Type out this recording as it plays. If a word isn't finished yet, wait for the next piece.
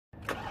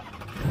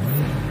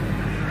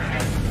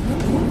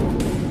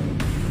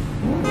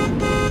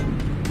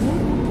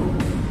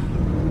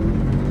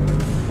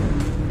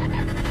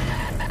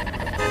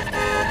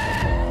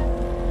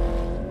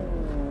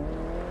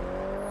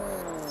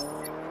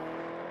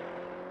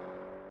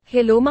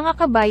Hello mga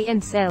ka-buy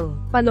and sell.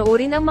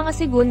 Panoorin ang mga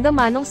segunda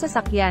manong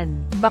sasakyan.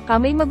 Baka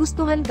may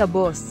magustuhan ka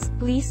boss.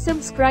 Please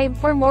subscribe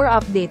for more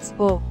updates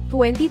po.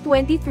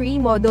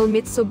 2023 model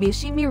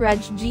Mitsubishi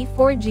Mirage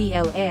G4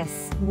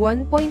 GLS.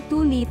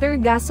 1.2-liter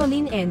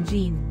gasoline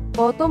engine.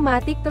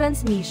 Automatic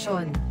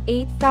transmission.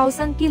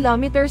 8,000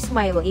 kilometers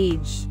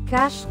mileage.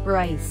 Cash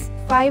price,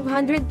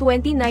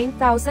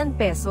 529,000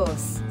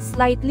 pesos.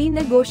 Slightly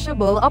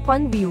negotiable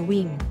upon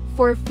viewing.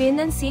 For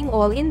financing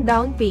all-in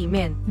down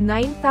payment,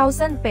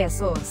 9,000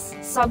 pesos,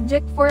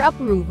 subject for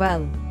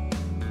approval.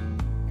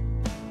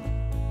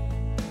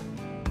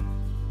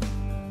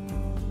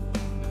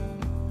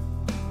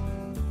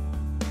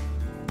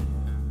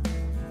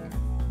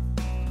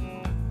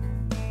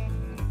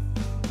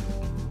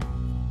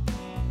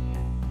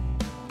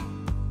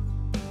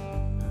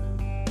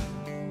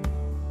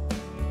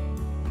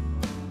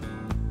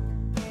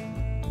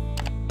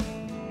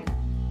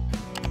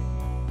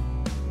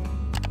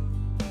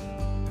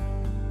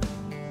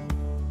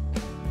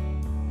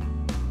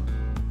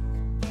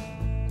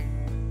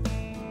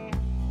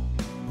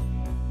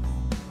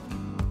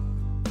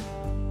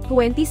 /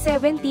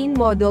 2017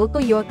 model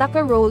Toyota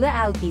Corolla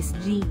Altis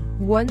G.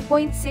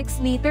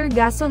 1.6-liter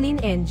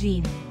gasoline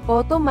engine.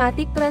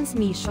 Automatic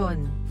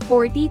transmission.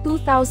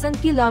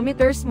 42,000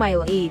 kilometers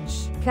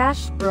mileage.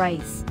 Cash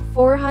price,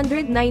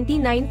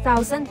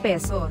 499,000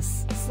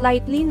 pesos.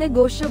 Slightly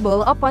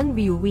negotiable upon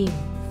viewing.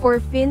 For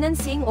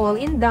financing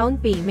all-in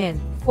down payment,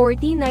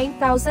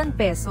 49,000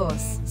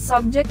 pesos.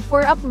 Subject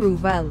for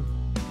approval.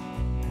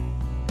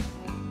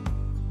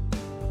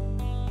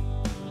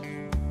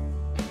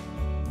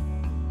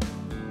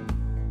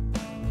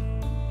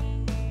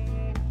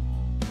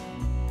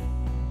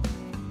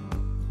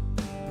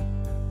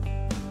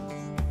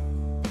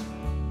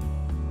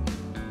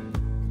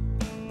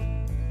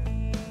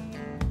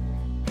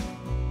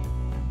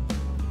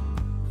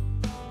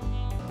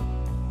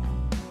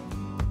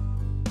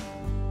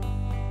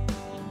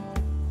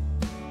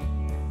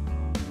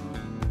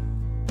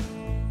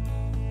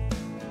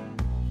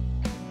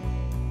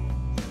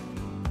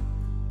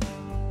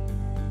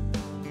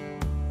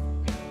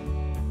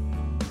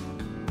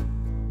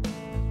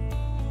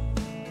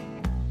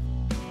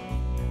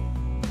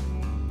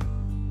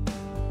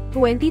 /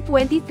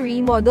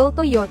 2023 model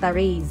Toyota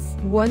Raze.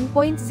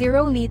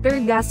 1.0-liter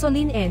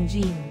gasoline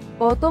engine.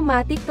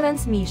 Automatic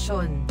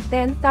transmission.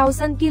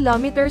 10,000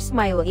 kilometers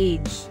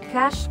mileage.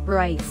 Cash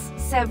price,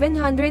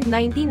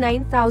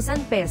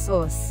 799,000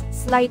 pesos.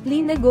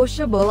 Slightly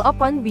negotiable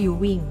upon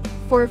viewing.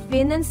 For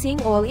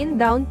financing all-in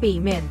down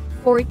payment,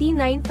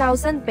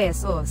 49,000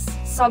 pesos.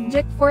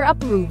 Subject for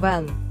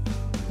approval. /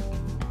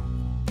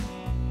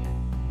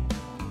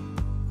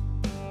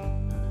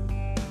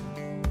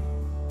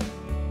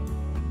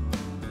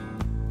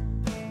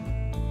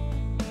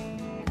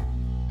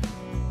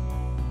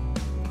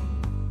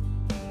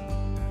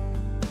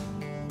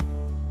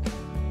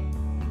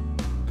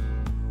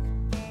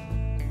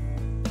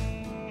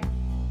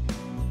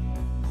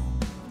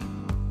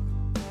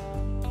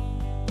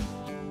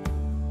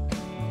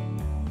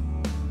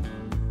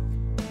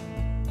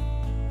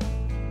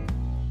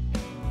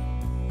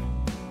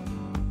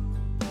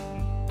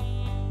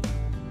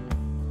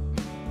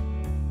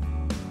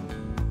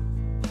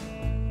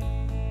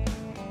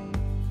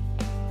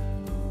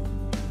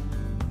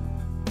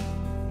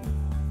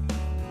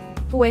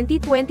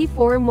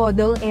 2024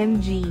 model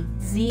MG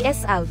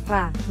ZS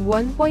Alpha.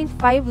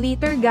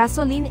 1.5-liter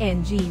gasoline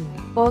engine.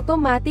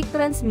 Automatic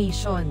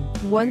transmission.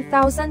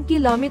 1,000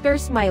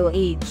 kilometers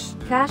mileage.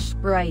 Cash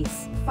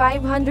price,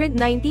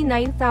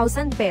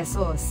 599,000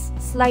 pesos.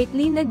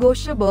 Slightly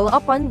negotiable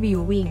upon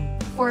viewing.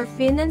 For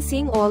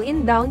financing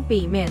all-in down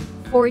payment,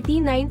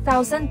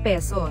 49,000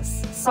 pesos.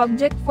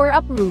 Subject for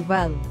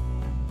approval.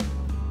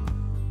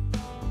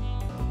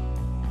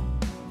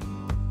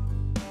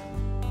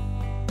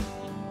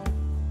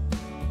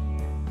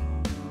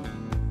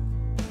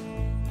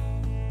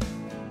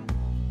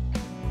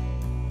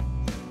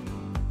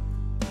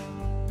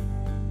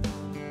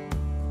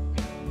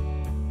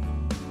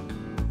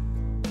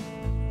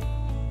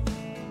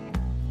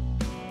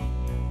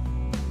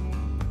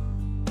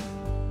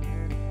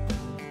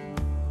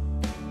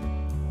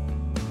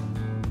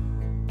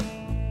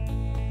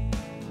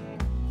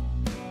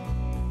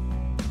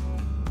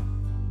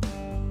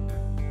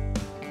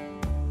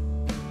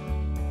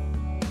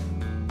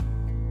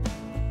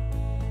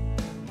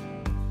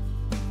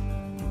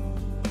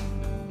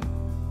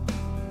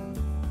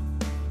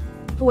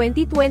 /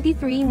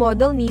 2023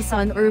 model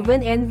Nissan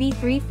Urban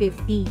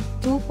NV350.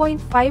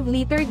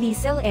 2.5-liter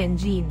diesel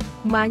engine.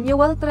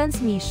 Manual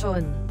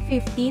transmission.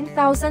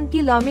 15,000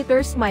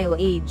 kilometers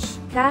mileage.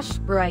 Cash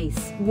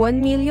price,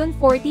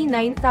 1,049,000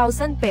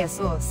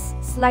 pesos.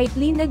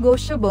 Slightly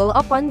negotiable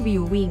upon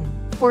viewing.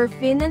 For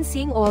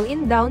financing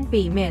all-in down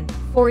payment,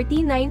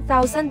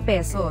 49,000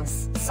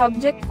 pesos.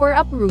 Subject for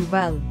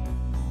approval. /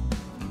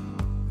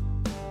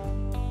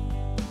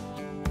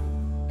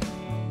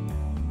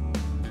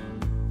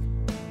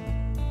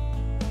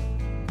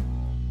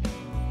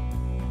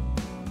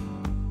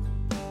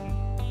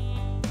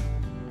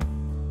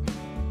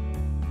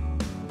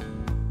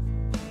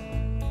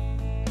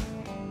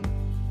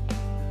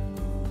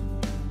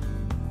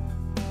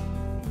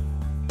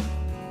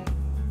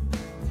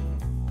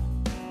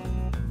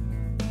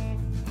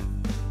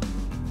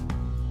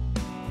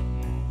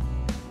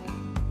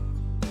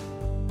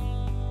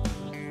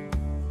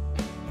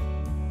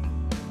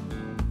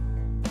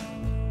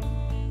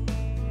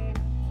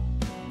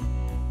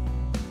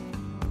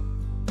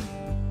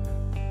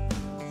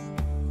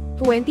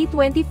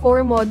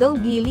 2024 model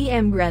Geely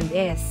M Brand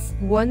S,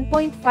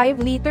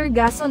 1.5-liter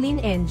gasoline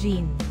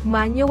engine,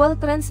 manual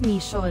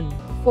transmission,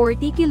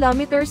 40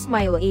 kilometers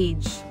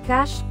mileage,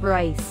 cash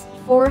price,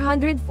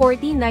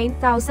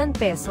 449,000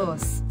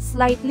 pesos,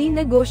 slightly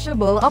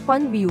negotiable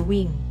upon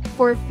viewing.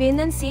 For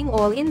financing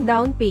all-in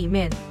down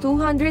payment,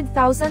 200,000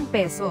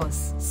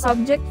 pesos,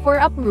 subject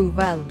for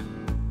approval.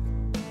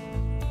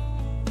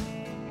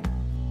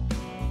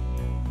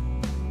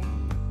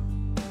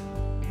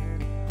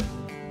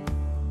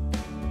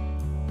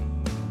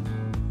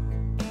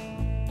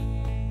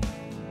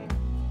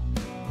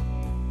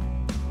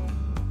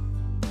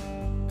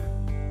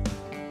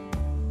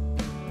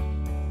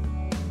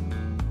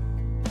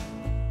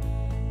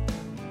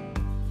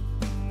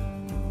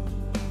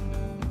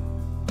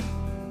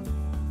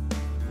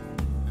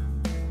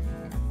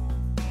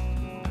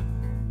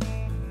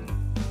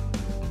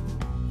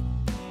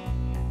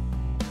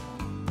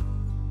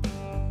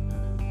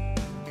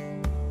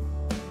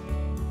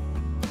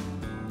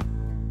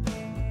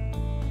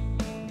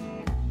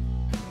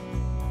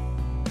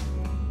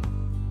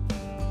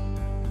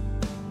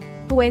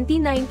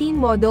 (2019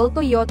 model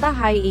Toyota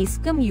Hiace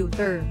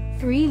Commuter,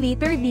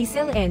 3-liter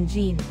diesel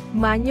engine,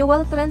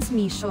 manual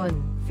transmission,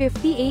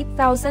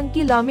 58,000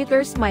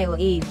 kilometers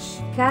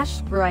mileage,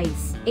 cash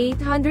price,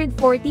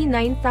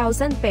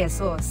 849,000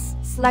 pesos,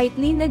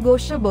 slightly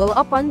negotiable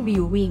upon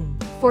viewing.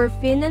 For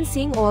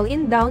financing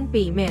all-in down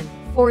payment,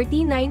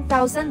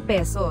 49,000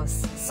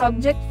 pesos,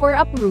 subject for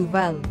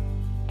approval.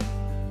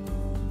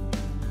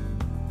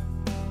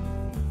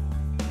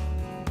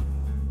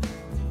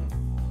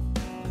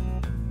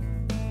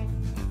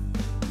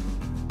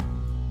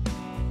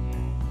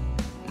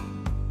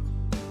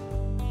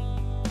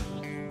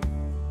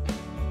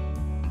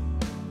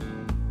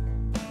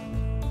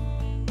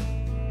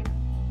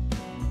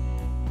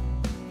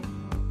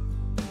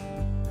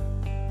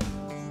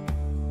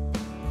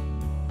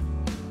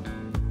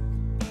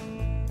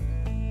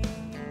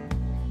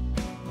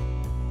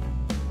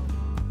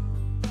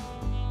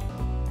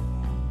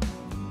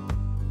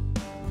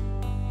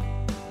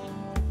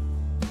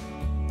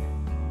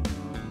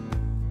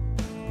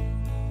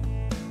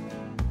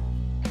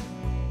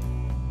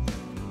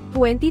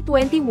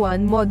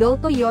 (2021 model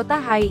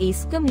Toyota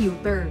Hiace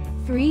Commuter,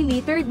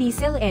 3-liter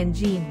diesel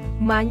engine,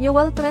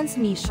 manual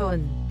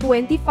transmission,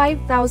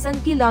 25,000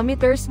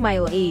 kilometers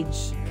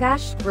mileage,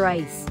 cash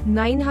price,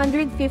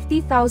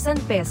 950,000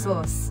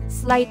 pesos,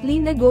 slightly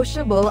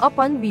negotiable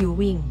upon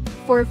viewing.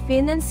 For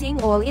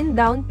financing all-in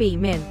down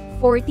payment,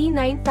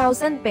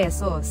 49,000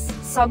 pesos,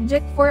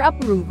 subject for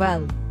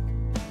approval.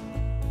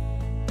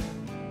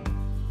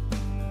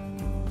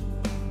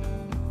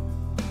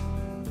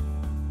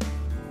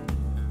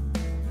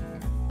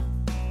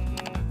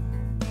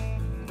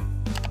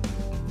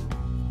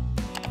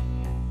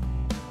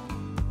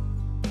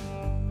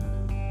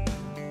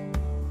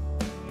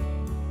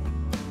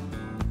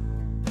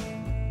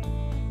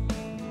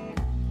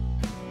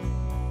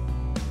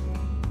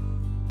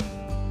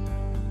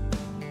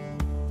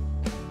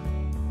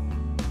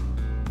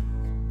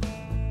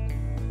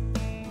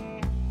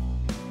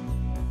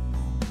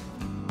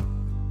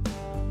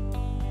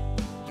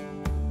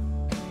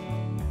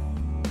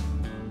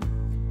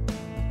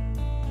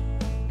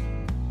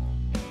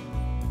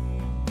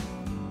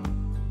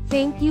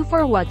 Thank you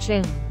for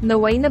watching.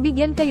 Naway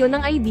nabigyan kayo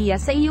ng idea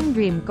sa iyong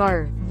dream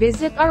car.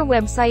 Visit our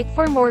website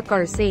for more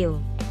car sale.